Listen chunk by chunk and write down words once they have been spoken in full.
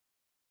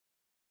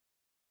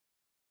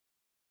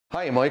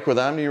Hi, Mike with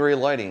Omni-Ray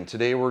Lighting.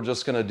 Today we're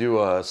just going to do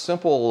a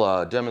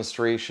simple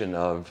demonstration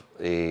of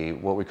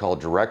what we call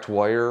direct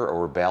wire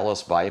or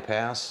ballast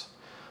bypass.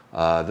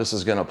 This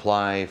is going to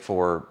apply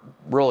for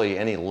really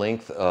any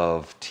length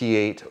of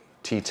T8,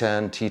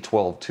 T10,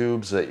 T12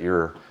 tubes that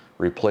you're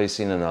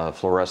replacing in a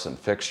fluorescent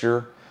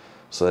fixture.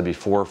 So that'd be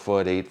 4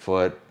 foot, 8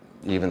 foot,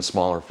 even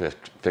smaller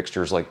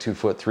fixtures like 2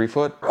 foot, 3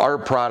 foot. Our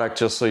product,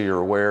 just so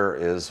you're aware,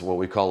 is what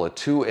we call a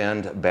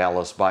 2-end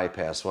ballast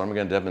bypass. What I'm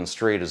going to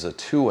demonstrate is a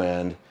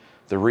 2-end.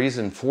 The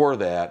reason for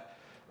that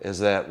is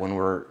that when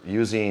we're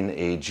using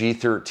a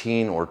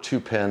G13 or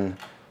 2-pin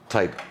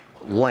type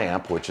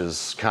lamp, which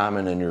is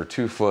common in your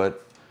 2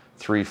 foot,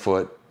 3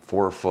 foot,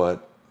 4 foot,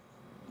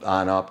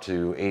 on up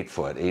to 8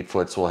 foot. 8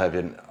 foots will have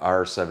an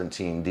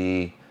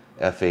R17D,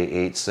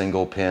 FA8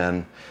 single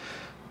pin,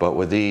 but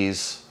with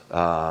these,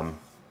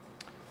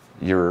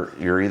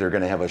 you're either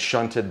going to have a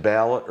shunted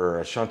ballast or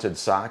a shunted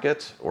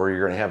socket, or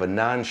you're going to have a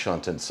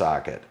non-shunted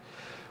socket.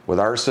 With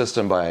our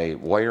system, by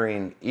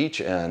wiring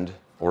each end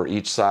or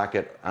each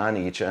socket on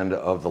each end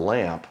of the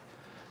lamp,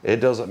 it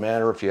doesn't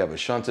matter if you have a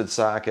shunted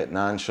socket,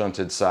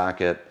 non-shunted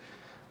socket.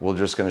 We're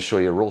just going to show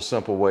you a real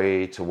simple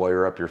way to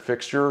wire up your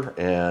fixture,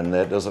 and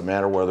that doesn't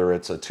matter whether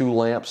it's a 2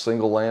 lamp,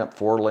 single lamp,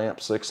 4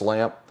 lamp, 6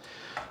 lamp.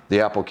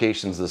 The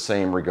application's the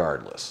same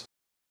regardless.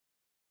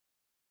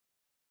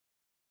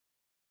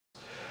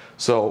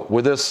 So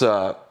with this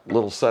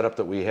little setup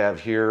that we have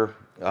here,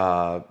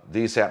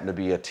 these happen to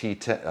be a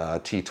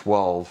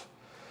T12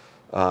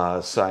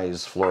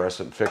 size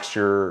fluorescent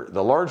fixture.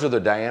 The larger the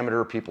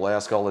diameter, people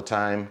ask all the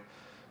time,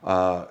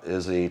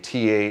 is a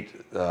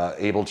T8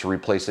 able to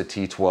replace a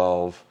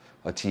T12,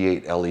 a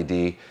T8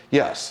 LED?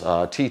 Yes,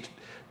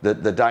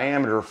 the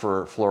diameter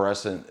for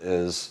fluorescent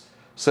is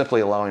simply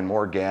allowing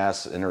more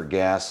gas, inert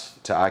gas,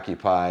 to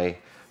occupy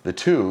the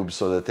tube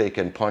so that they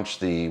can punch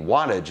the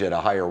wattage at a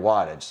higher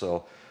wattage.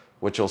 So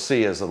what you'll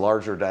see is a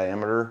larger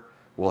diameter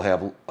will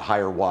have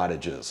higher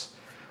wattages.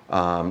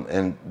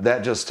 And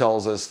that just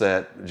tells us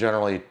that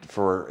generally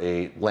for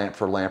a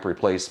lamp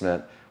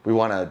replacement, we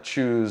want to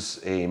choose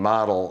a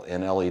model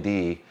in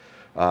LED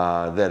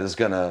that is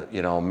going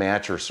to,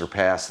 match or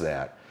surpass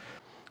that.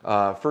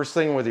 First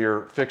thing with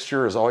your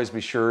fixture is always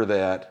be sure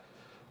that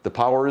the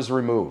power is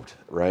removed,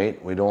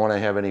 right? We don't want to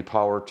have any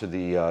power to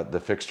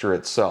the fixture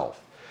itself.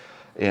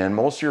 And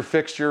most of your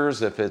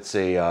fixtures, if it's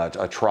a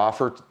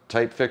troffer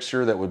type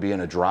fixture that would be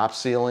in a drop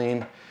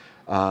ceiling,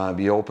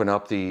 you open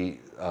up the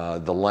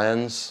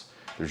lens,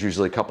 there's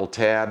usually a couple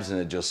tabs and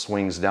it just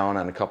swings down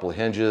on a couple of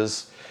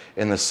hinges.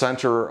 In the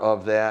center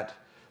of that,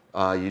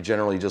 you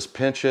generally just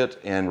pinch it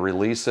and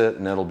release it,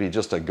 and it'll be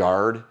just a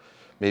guard,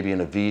 maybe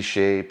in a V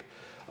shape.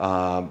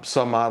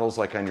 Some models,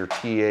 like on your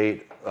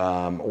T8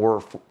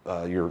 or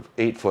your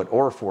 8 foot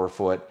or 4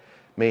 foot,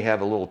 may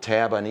have a little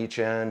tab on each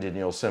end, and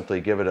you'll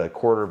simply give it a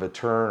quarter of a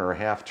turn or a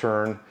half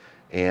turn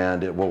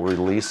and it will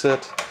release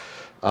it.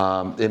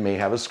 It may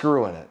have a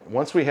screw in it.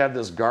 Once we have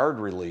this guard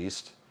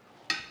released,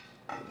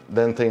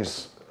 then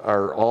things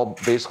are all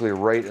basically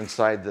right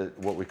inside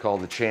what we call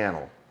the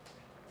channel.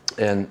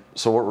 And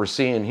so what we're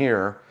seeing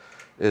here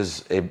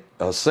is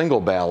a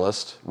single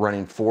ballast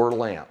running 4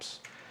 lamps.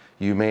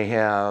 You may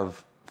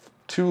have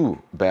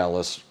 2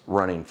 ballasts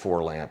running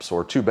 4 lamps,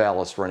 or 2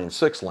 ballasts running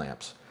 6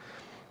 lamps.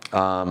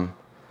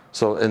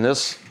 So in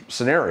this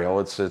scenario,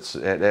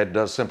 it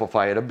does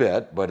simplify it a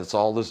bit, but it's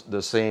all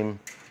the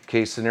same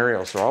case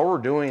scenario. So all we're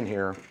doing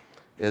here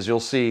is, you'll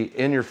see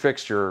in your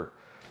fixture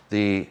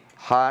the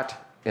hot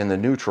and the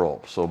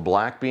neutral. So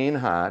black being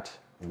hot,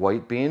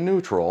 white being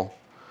neutral.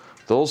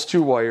 Those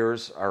 2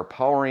 wires are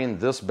powering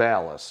this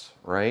ballast,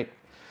 right,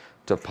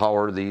 to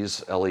power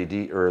these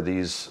LED or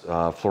these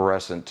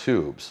fluorescent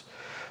tubes.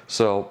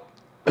 So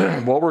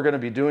what we're going to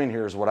be doing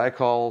here is what I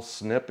call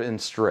snip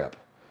and strip,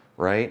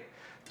 right?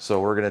 So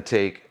we're going to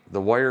take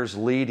the wires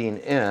leading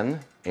in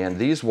and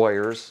these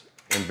wires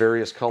in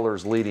various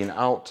colors leading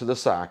out to the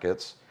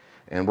sockets,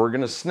 and we're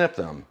going to snip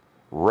them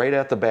right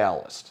at the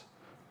ballast,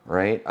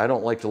 right? I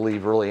don't like to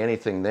leave really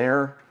anything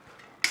there,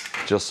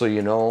 just so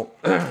you know.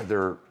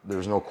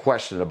 There's no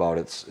question about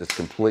it. It's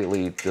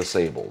completely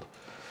disabled.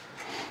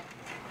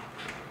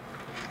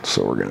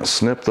 So we're going to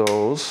snip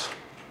those,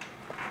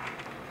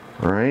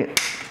 right?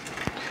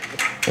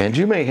 And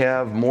you may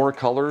have more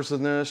colors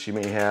than this. You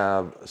may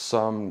have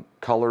some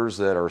colors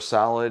that are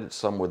solid,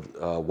 some with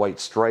white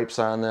stripes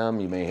on them.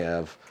 You may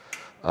have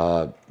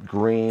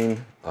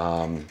green,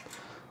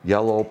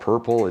 yellow,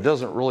 purple. It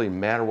doesn't really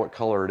matter what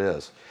color it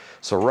is.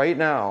 So right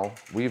now,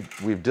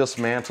 we've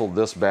dismantled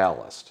this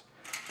ballast.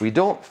 We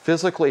don't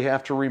physically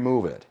have to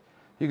remove it.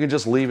 You can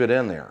just leave it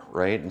in there,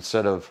 right?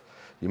 Instead of,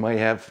 you might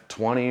have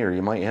 20 or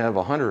you might have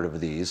 100 of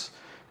these,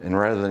 and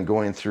rather than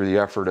going through the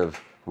effort of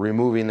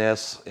removing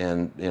this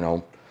and,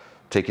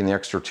 taking the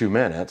extra 2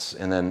 minutes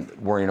and then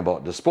worrying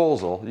about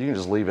disposal, you can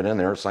just leave it in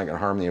there. It's not going to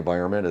harm the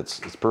environment. It's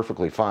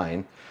perfectly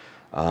fine.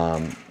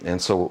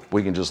 And so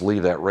we can just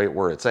leave that right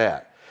where it's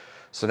at.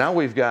 So now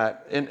we've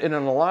got, and in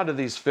a lot of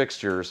these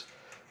fixtures,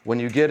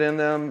 when you get in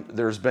them,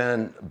 there's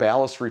been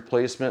ballast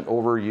replacement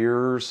over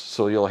years,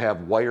 so you'll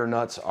have wire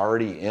nuts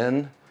already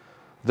in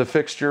the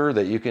fixture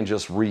that you can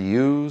just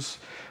reuse.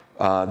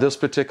 This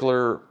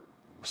particular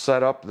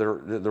setup, there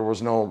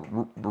was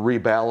no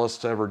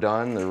reballast ever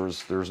done.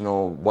 There's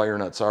no wire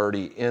nuts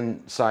already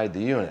inside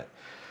the unit.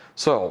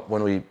 So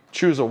when we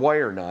choose a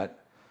wire nut,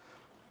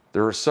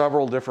 there are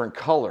several different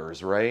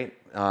colors, right?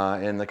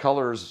 And the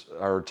colors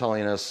are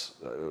telling us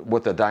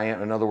what the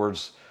diameter, in other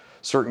words,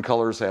 certain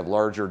colors have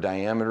larger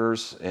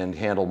diameters and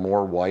handle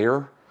more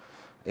wire.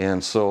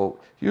 And so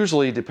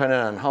usually, depending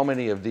on how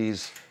many of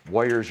these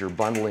wires you're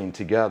bundling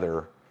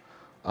together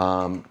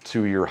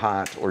to your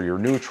hot or your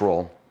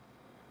neutral,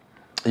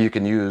 you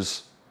can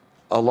use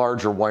a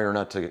larger wire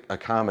nut to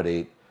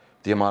accommodate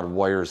the amount of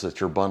wires that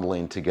you're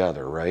bundling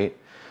together, right?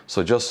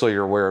 So just so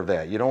you're aware of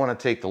that. You don't want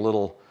to take the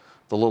little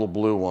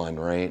blue one,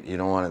 right? You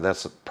don't want to,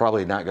 that's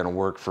probably not going to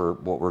work for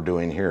what we're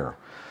doing here.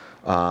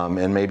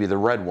 And maybe the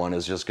red one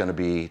is just going to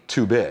be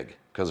too big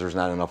because there's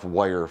not enough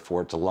wire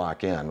for it to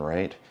lock in,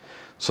 right?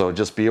 So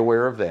just be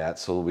aware of that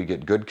so that we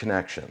get good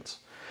connections.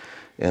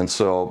 And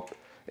so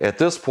at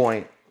this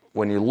point,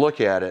 when you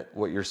look at it,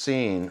 what you're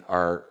seeing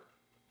are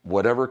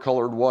whatever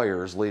colored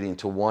wires leading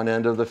to one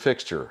end of the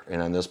fixture.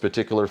 And on this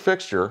particular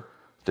fixture,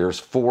 there's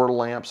 4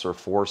 lamps or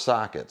 4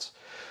 sockets.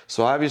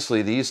 So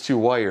obviously these 2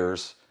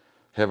 wires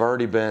have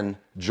already been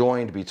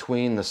joined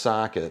between the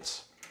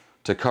sockets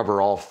to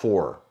cover all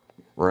 4,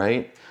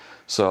 right?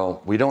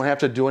 So we don't have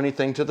to do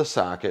anything to the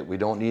socket. We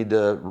don't need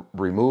to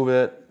remove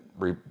it,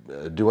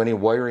 do any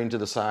wiring to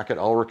the socket.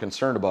 All we're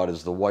concerned about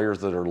is the wires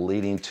that are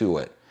leading to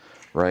it,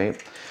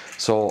 right?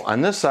 So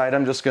on this side,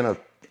 I'm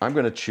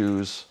gonna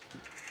choose,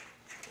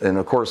 and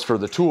of course for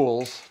the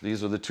tools,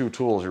 these are the 2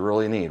 tools you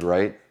really need,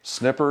 right?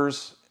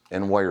 Snippers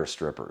and wire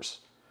strippers.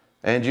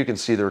 And you can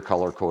see they're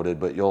color coded,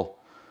 but you'll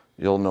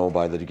know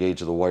by the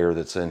gauge of the wire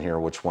that's in here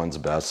which one's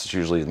best. It's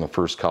usually in the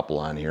first couple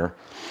on here.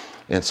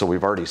 And so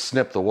we've already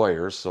snipped the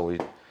wires, so we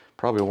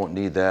probably won't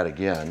need that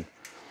again.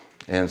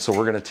 And so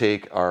we're going to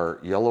take our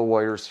yellow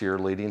wires here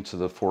leading to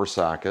the 4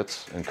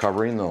 sockets and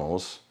covering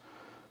those,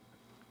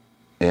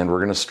 and we're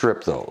going to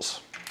strip those,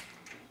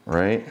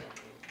 right?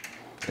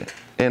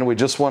 And we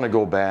just want to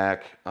go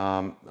back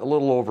a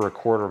little over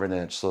 1/4 of an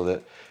inch so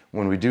that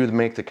when we do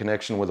make the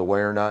connection with a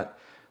wire nut,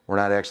 we're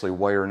not actually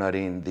wire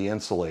nutting the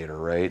insulator,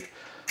 right?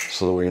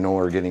 So that we know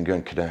we're getting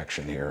good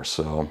connection here.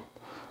 So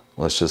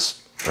let's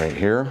just, right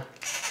here.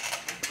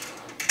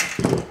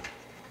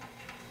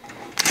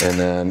 And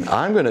then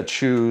I'm going to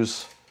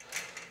choose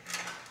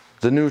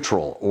the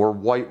neutral or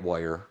white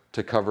wire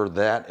to cover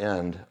that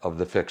end of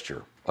the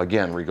fixture.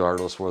 Again,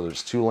 regardless whether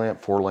it's 2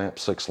 lamp, 4 lamp,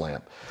 6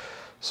 lamp.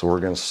 So we're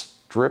going to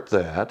strip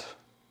that.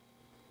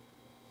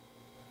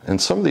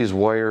 And some of these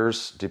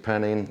wires,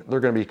 depending, they're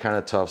going to be kind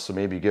of tough, so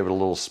maybe give it a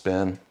little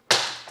spin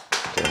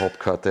to help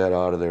cut that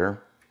out of there.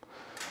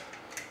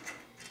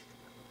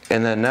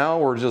 And then now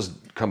we're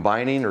just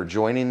combining or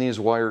joining these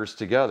wires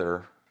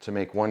together to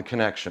make one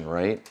connection,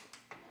 right?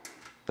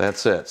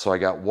 That's it. So I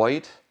got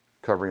white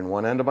covering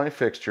one end of my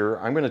fixture.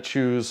 I'm going to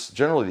choose,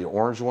 generally the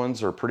orange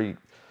ones are pretty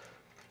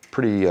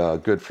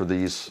good for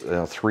these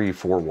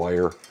 3-4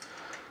 wire.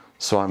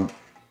 So I'm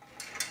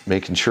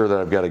making sure that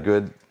I've got a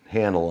good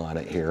handle on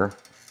it here.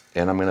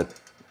 And I'm going to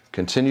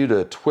continue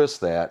to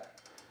twist that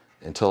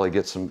until I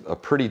get a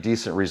pretty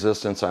decent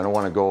resistance. I don't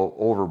want to go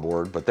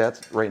overboard, but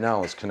that's right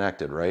now is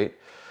connected, right?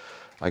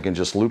 I can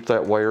just loop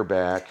that wire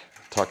back,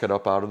 tuck it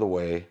up out of the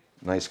way,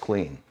 nice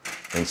clean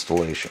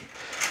installation.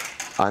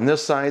 On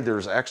this side,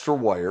 there's extra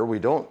wire. We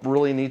don't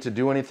really need to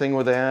do anything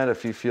with that.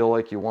 If you feel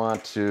like you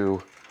want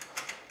to,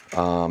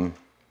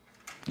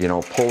 you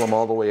know, pull them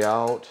all the way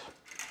out,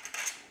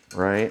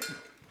 right?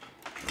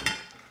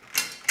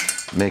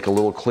 Make a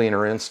little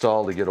cleaner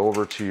install to get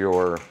over to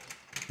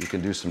you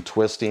can do some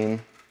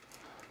twisting.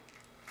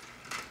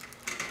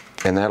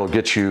 And that'll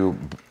get you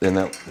in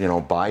that, you know,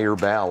 by your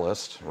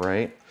ballast,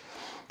 right?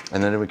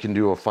 And then we can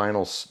do a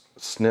final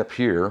snip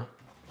here.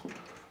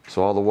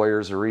 So all the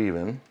wires are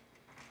even.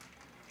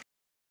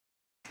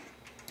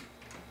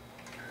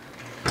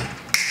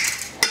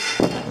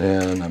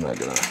 And I'm not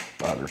gonna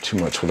bother too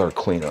much with our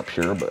cleanup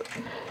here, but,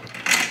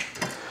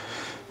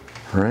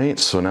 right,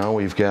 so now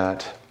we've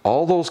got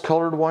all those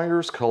colored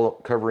wires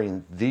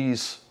covering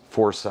these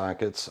 4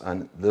 sockets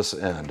on this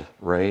end,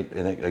 right?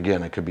 And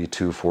again, it could be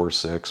 2, 4,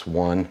 6,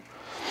 1.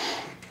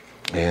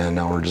 And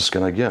now we're just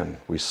gonna, again,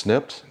 we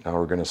snipped, now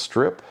we're gonna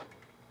strip.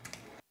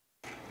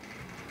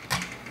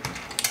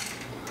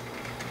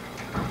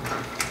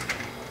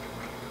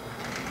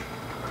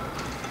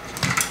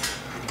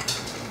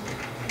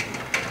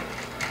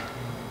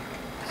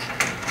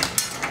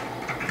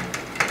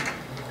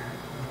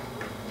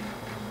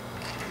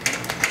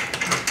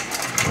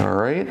 All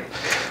right,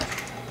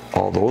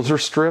 all those are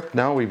stripped.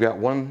 Now we've got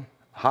one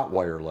hot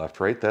wire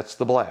left, right? That's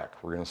the black.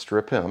 We're going to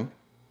strip him.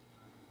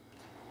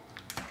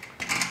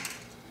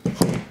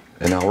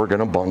 And now we're going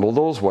to bundle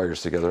those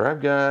wires together.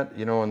 I've got,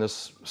 you know, in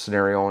this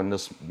scenario, and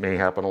this may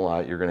happen a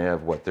lot, you're going to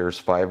have what? There's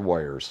 5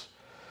 wires.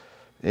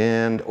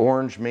 And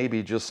orange may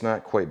be just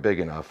not quite big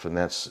enough, and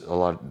that's a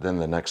lot. Then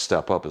the next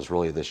step up is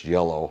really this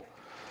yellow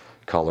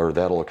color.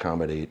 That'll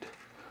accommodate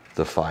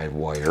the 5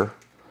 wire.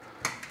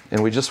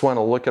 And we just want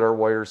to look at our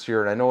wires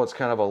here. And I know it's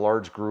kind of a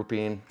large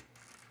grouping,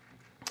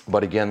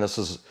 but again, this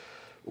is,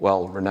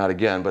 well, or not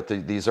again, but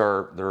these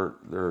are,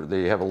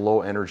 they have a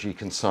low energy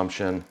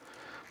consumption.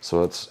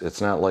 So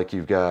it's not like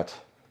you've got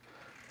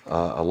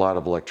a lot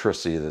of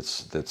electricity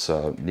that's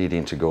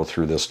needing to go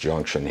through this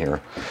junction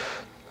here.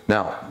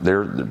 Now,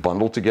 they're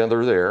bundled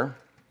together there,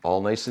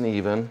 all nice and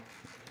even.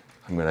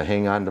 I'm going to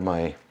hang on to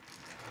my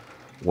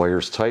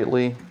wires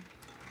tightly.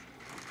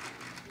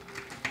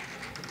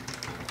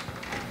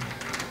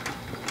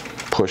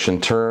 Push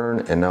and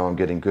turn, and now I'm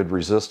getting good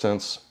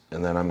resistance,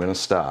 and then I'm going to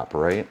stop,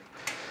 right?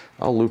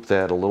 I'll loop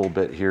that a little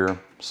bit here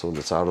so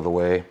that's out of the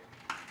way.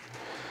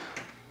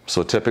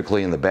 So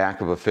typically in the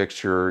back of a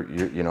fixture,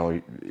 you know,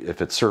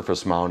 if it's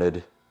surface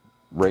mounted,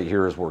 right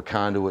here is where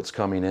conduit's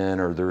coming in,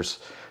 or there's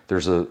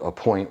a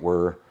point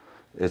where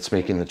it's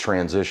making the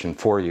transition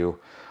for you.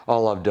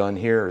 All I've done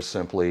here is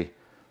simply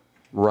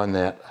run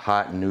that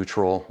hot and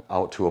neutral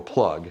out to a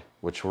plug,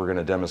 which we're going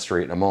to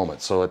demonstrate in a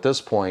moment. So at this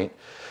point,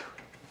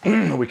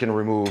 we can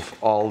remove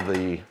all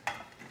the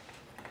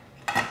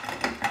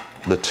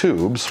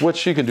tubes,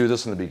 which you can do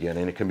this in the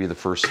beginning. It can be the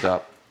first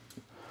step.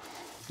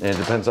 And it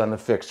depends on the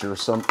fixture.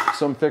 Some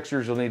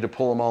fixtures you'll need to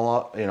pull them all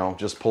out, you know,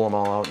 just pull them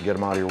all out and get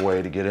them out of your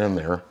way to get in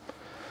there.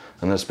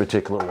 And this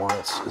particular one,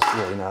 it's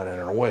really not in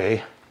our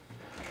way.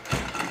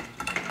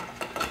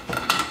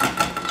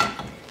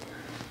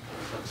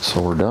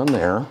 So we're done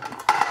there.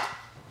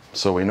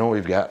 So we know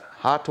we've got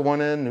hot to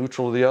one end,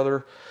 neutral to the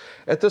other.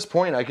 At this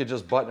point, I could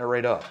just button it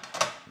right up,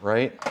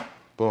 right?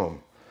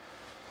 Boom.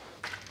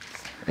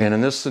 And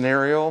in this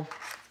scenario,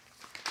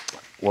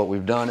 what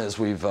we've done is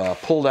we've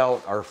pulled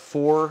out our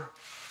 4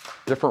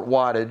 different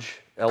wattage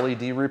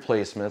LED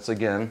replacements.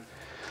 Again,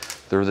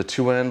 they're the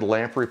 2-end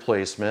lamp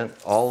replacement,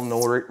 all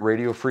no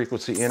radio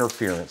frequency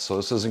interference. So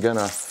this isn't going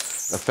to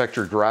affect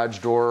your garage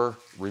door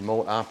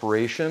remote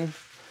operation.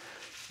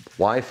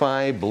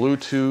 Wi-Fi,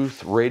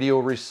 Bluetooth, radio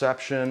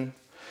reception.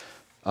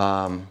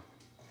 One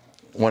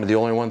of the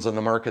only ones on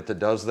the market that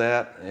does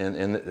that,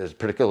 and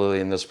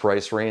particularly in this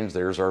price range.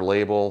 There's our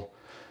label.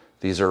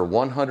 These are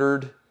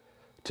 100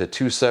 to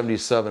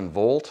 277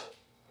 volt.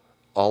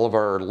 All of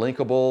our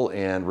linkable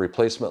and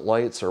replacement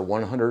lights are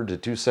 100 to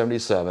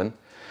 277.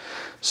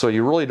 So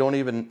you really don't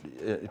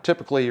even,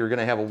 typically you're going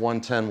to have a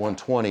 110,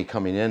 120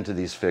 coming into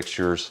these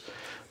fixtures.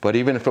 But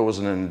even if it was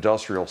in an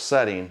industrial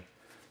setting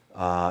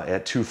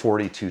at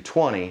 240,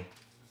 220,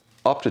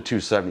 up to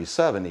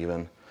 277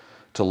 even,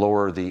 to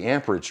lower the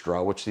amperage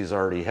draw, which these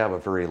already have a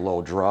very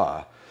low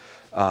draw,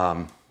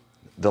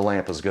 the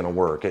lamp is going to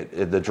work.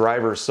 The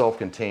driver is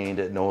self-contained.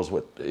 It knows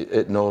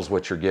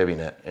what you're giving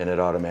it, and it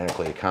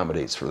automatically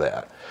accommodates for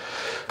that.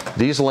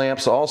 These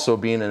lamps, also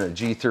being in a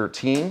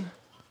G13,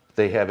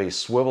 they have a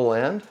swivel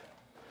end,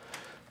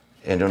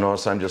 and you'll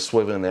notice I'm just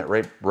swiveling that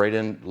right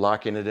in,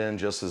 locking it in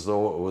just as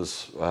though it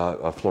was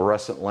a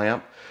fluorescent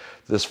lamp.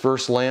 This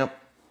first lamp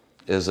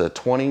is a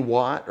 20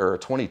 watt or a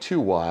 22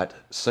 watt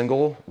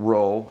single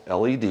row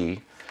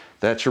LED.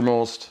 That's your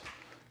most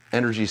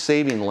energy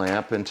saving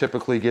lamp, and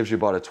typically gives you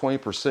about a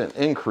 20%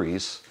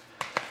 increase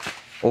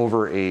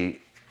over a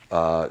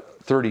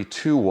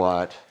 32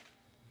 watt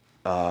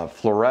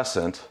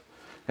fluorescent.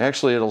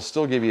 Actually, it'll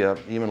still give you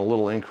even a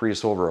little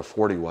increase over a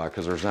 40 watt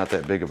because there's not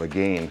that big of a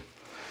gain,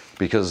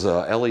 because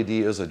LED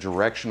is a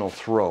directional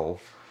throw.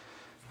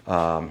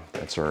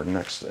 That's our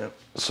next step.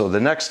 So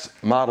the next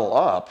model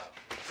up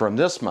from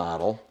this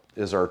model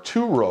is our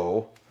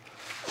 2-row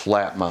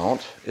flat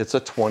mount. It's a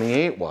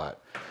 28 watt.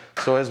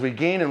 So as we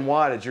gain in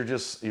wattage, you're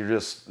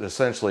just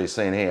essentially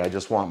saying, hey, I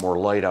just want more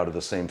light out of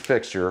the same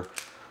fixture.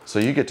 So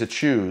you get to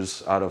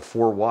choose out of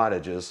 4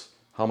 wattages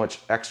how much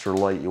extra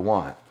light you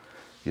want.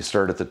 You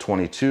start at the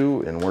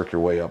 22 and work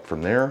your way up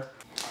from there.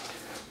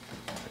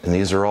 And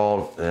these are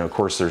all, and of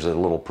course there's a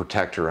little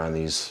protector on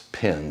these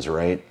pins,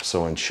 right?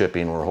 So in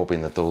shipping, we're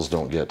hoping that those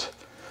don't get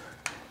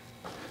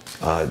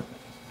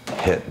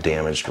hit,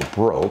 damaged, or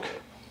broke.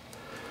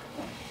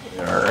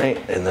 All right,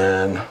 and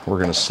then we're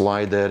gonna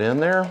slide that in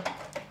there.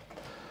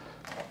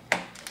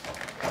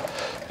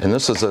 And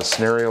this is a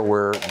scenario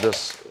where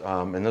this,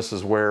 and this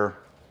is where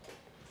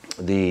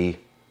the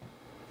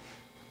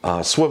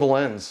swivel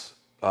ends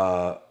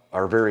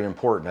are very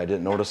important. I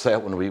didn't notice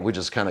that when we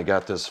just kind of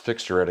got this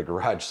fixture at a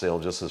garage sale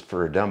just as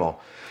for a demo.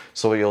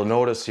 So you'll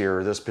notice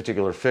here, this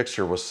particular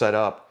fixture was set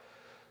up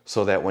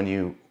so that when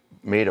you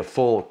made a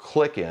full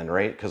click in,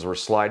 right, because we're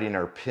sliding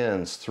our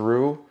pins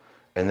through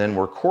and then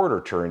we're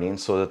quarter turning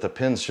so that the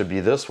pins should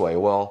be this way.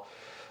 Well,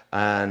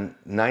 on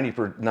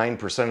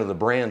 99% of the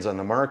brands on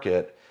the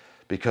market,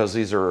 because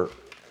these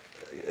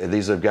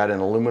have got an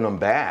aluminum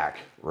back,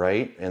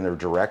 right, and they're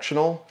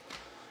directional,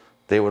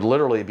 they would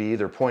literally be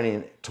either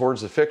pointing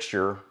towards the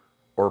fixture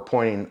or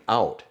pointing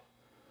out,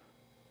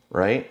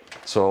 right?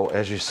 So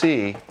as you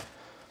see,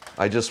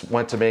 I just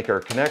went to make our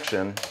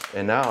connection,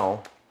 and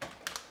now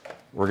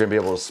we're gonna be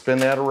able to spin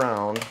that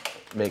around,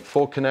 make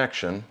full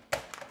connection,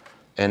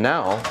 and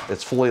now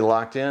it's fully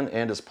locked in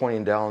and it's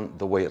pointing down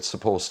the way it's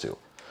supposed to.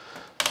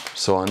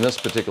 So on this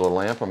particular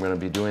lamp, I'm gonna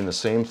be doing the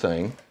same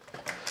thing.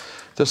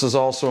 This is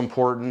also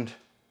important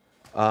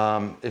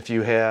If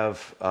you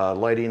have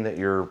lighting that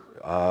you're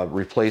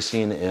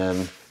replacing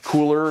in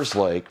coolers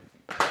like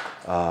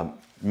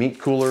meat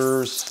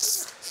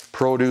coolers,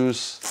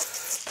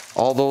 produce,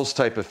 all those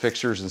type of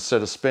fixtures,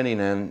 instead of spinning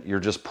in, you're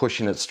just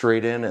pushing it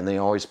straight in and they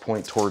always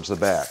point towards the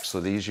back.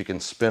 So these you can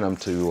spin them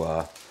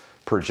to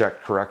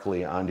project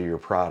correctly onto your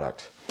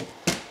product.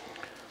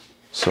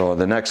 So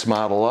the next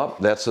model up,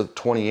 that's a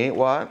 28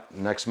 watt.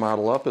 Next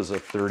model up is a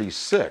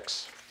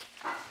 36.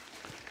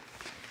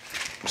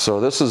 So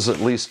this is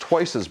at least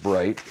twice as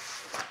bright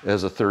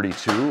as a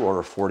 32 or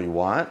a 40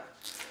 watt.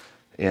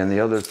 And the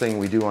other thing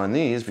we do on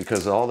these,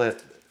 because of all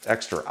that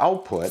extra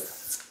output,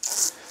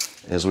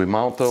 is we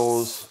mount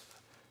those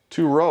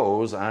 2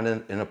 rows on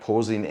an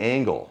opposing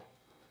angle.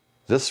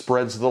 This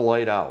spreads the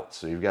light out.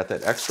 So you've got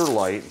that extra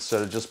light,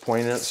 instead of just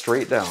pointing it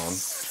straight down,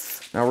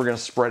 now we're going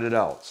to spread it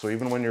out. So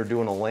even when you're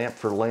doing a lamp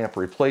for lamp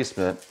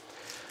replacement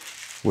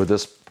with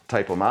this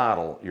type of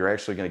model, you're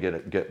actually going to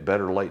get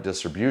better light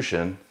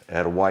distribution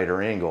at a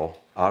wider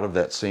angle out of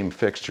that same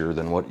fixture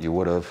than what you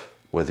would have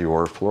with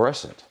your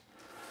fluorescent.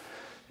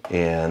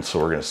 And so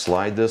we're going to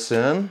slide this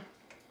in.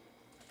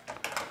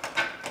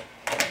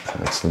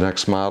 That's the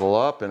next model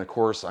up. And of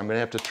course, I'm going to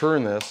have to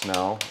turn this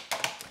now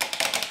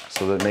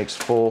so that it makes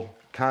full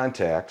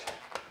contact.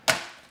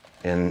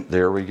 And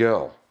there we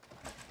go.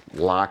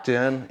 Locked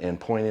in and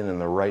pointing in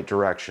the right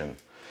direction.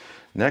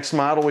 Next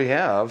model we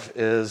have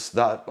is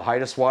the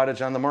highest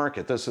wattage on the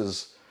market. This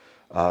is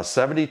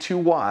 72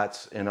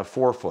 watts in a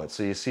 4 foot.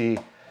 So you see,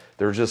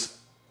 they're just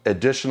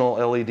additional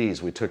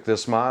LEDs. We took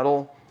this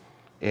model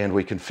and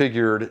we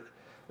configured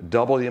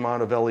double the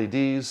amount of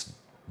LEDs,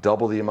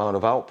 double the amount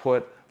of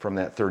output from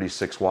that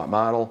 36 watt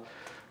model.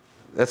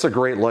 That's a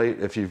great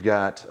light if you've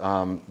got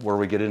where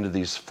we get into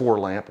these 4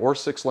 lamp or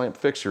 6 lamp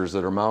fixtures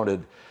that are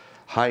mounted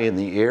high in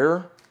the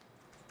air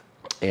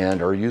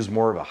and are used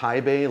more of a high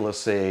bay, let's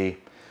say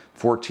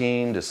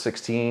 14 to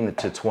 16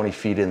 to 20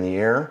 feet in the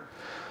air.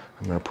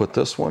 I'm going to put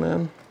this one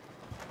in,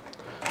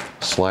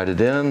 slide it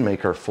in,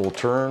 make our full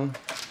turn.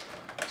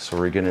 So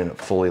we're getting it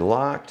fully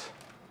locked.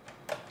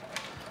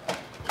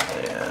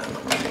 And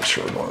make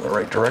sure we're going in the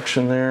right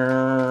direction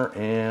there.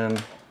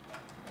 And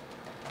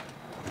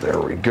there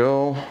we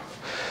go.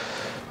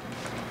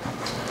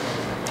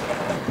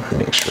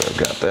 Make sure I've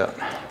got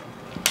that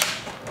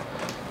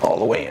all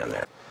the way in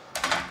there.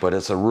 But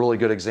it's a really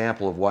good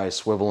example of why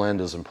swivel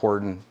end is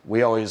important.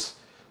 We always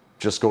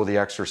just go the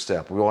extra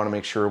step. We want to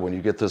make sure when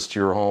you get this to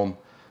your home,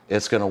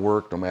 it's going to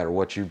work no matter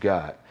what you've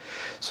got.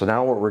 So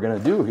now what we're going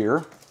to do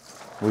here,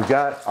 we've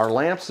got our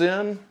lamps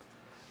in,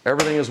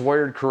 everything is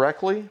wired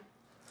correctly.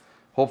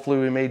 Hopefully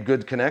we made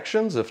good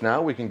connections. If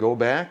not, we can go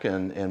back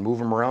and move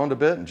them around a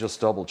bit and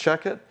just double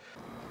check it.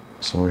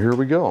 So here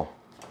we go.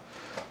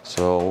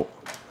 So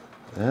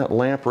that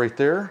lamp right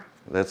there,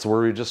 that's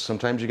where we just,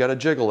 sometimes you got to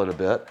jiggle it a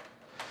bit.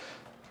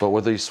 But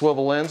with these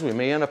swivel ends, we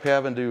may end up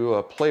having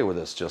to play with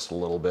this just a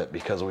little bit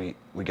because we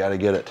got to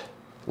get it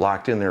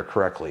locked in there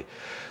correctly.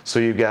 So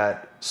you've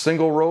got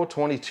single row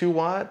 22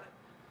 watt,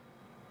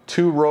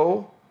 2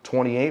 row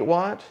 28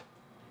 watt,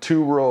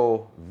 2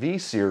 row V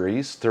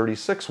series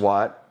 36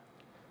 watt,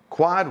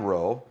 quad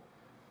row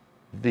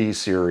V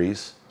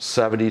series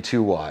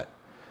 72 watt.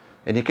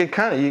 And you can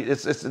kind of,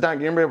 it's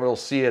not, you're not able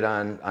to see it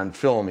on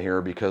film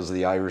here because of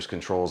the iris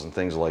controls and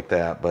things like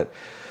that. But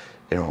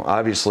you know,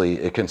 obviously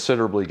it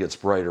considerably gets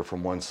brighter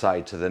from one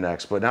side to the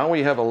next. But now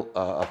we have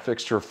a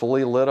fixture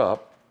fully lit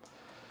up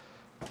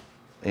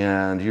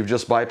and you've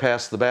just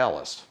bypassed the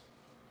ballast.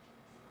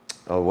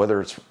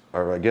 Whether it's,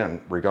 or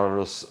again,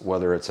 regardless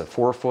whether it's a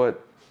 4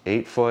 foot,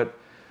 8 foot,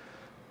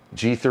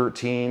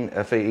 G13,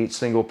 FA8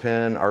 single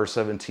pin,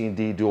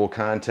 R17D dual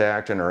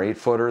contact, and our 8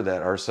 footer,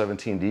 that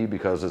R17D,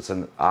 because it's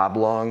an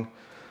oblong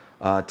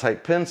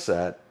type pin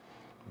set,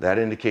 that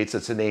indicates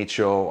it's an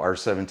HO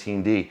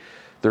R17D.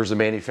 There's a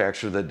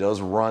manufacturer that does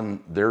run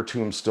their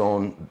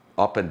tombstone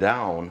up and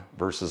down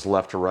versus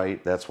left to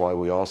right. That's why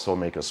we also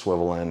make a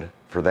swivel end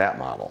for that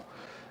model.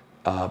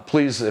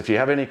 Please, if you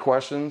have any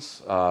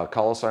questions,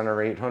 call us on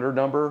our 800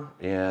 number,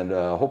 and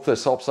hope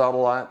this helps out a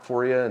lot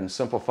for you and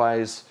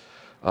simplifies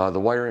the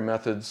wiring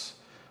methods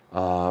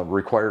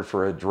required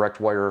for a direct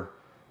wire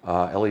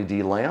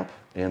LED lamp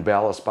and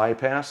ballast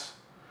bypass.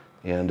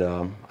 And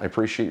I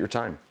appreciate your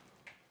time.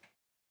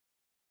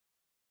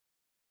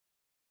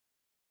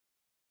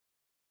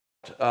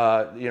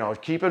 You know,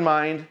 keep in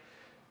mind,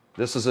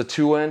 this is a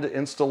 2-end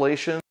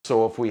installation.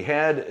 So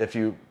if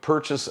you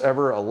purchase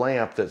ever a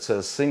lamp that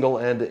says single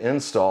end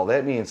install,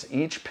 that means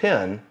each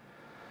pin,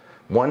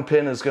 one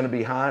pin is going to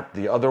be hot,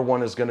 the other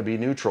one is going to be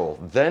neutral.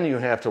 Then you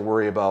have to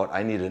worry about,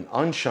 I need an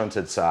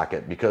unshunted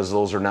socket because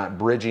those are not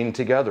bridging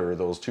together,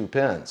 those 2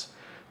 pins.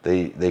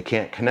 They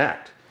can't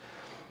connect.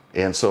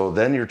 And so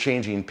then you're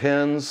changing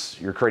pins,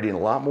 you're creating a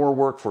lot more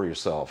work for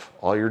yourself.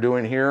 All you're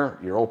doing here,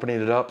 you're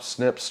opening it up,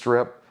 snip,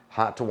 strip,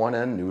 hot to one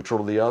end, neutral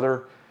to the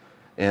other.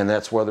 And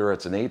that's whether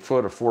it's an 8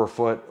 foot or 4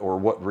 foot or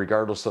what,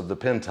 regardless of the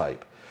pin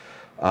type.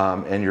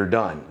 And you're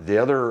done. The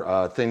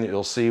other thing that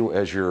you'll see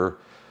as you're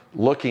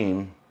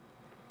looking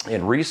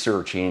and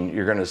researching,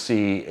 you're going to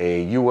see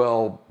a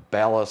UL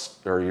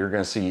ballast, or you're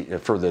going to see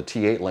for the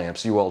T8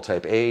 lamps, UL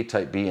type A,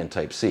 type B, and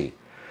type C.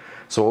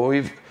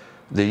 So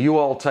the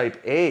UL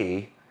type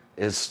A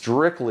is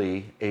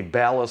strictly a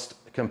ballast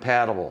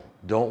compatible.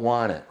 Don't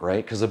want it,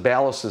 right? Because the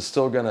ballast is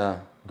still going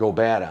to go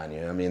bad on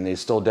you. I mean, they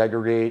still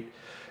degrade.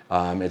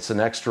 It's an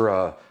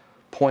extra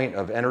point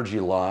of energy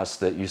loss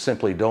that you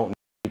simply don't need,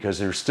 because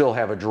you still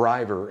have a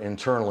driver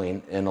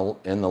internally in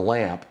the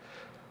lamp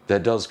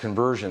that does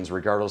conversions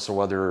regardless of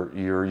whether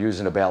you're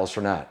using a ballast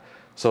or not.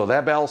 So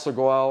that ballast will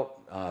go out.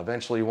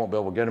 Eventually you won't be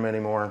able to get them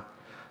anymore.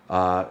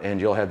 And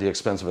you'll have the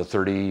expense of a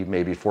 $30,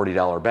 maybe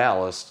 $40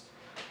 ballast.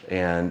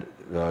 And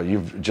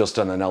you've just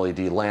done an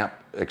LED lamp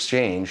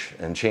exchange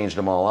and changed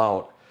them all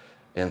out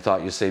and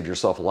thought you saved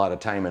yourself a lot of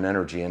time and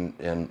energy.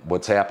 And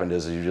what's happened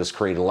is you just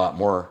create a lot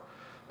more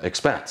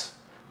expense.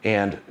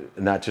 And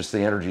not just the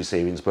energy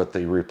savings, but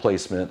the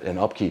replacement and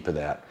upkeep of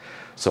that.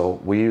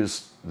 So we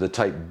use the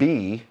type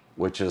B,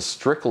 which is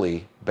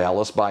strictly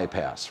ballast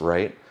bypass,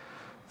 right?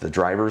 The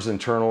driver's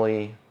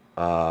internally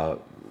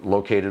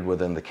located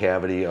within the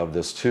cavity of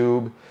this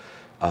tube.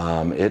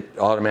 It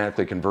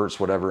automatically converts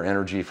whatever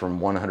energy from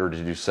 100 to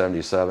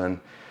 277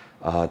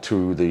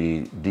 to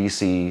the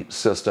DC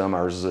system.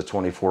 Ours is a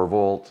 24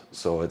 volt,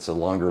 so it's a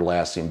longer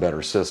lasting,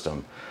 better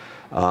system.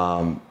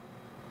 And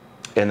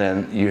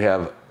then you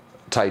have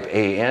type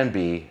A and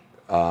B.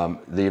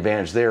 The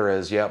advantage there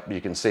is, yep, you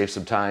can save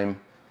some time,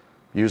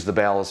 use the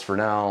ballast for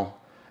now,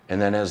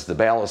 and then as the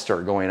ballasts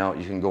start going out,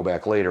 you can go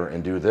back later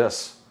and do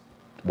this,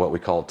 what we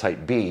call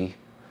type B,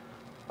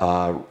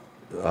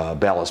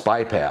 ballast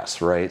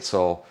bypass, right?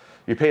 So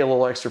you pay a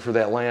little extra for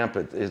that lamp.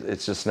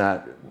 It's just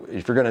not,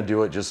 if you're gonna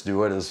do it, just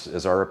do it,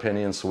 is our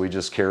opinion. So we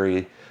just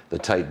carry the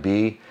type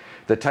B.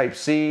 The type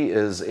C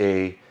is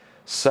a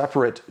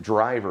separate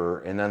driver,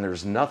 and then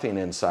there's nothing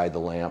inside the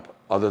lamp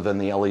other than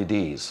the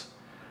LEDs.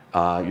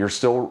 You're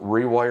still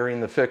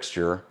rewiring the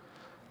fixture,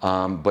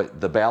 but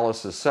the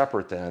ballast is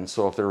separate then.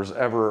 So if there was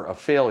ever a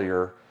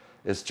failure,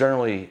 it's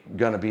generally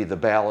going to be the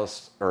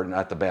ballast, or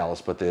not the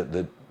ballast, but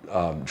the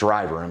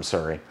driver, I'm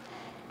sorry.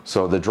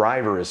 So the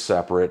driver is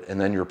separate, and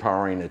then you're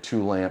powering a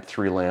 2-lamp,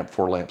 3-lamp,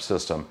 4-lamp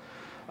system.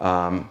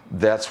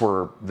 That's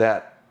where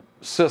that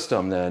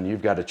system, then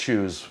you've got to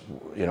choose,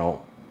 you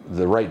know,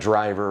 the right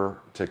driver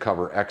to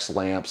cover X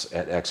lamps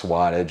at X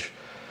wattage.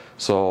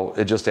 So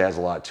it just adds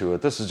a lot to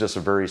it. This is just a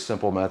very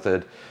simple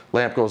method.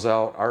 Lamp goes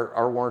out,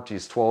 our warranty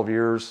is 12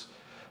 years.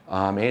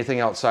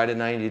 Anything outside of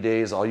 90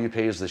 days, all you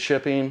pay is the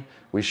shipping.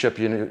 We ship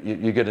you,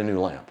 you get a new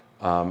lamp,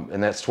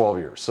 and that's 12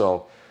 years.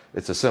 So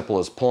it's as simple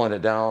as pulling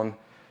it down,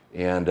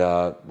 and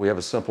we have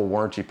a simple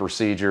warranty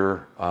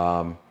procedure.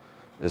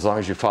 As long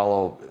as you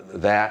follow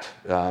that,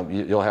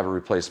 you'll have a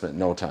replacement in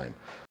no time.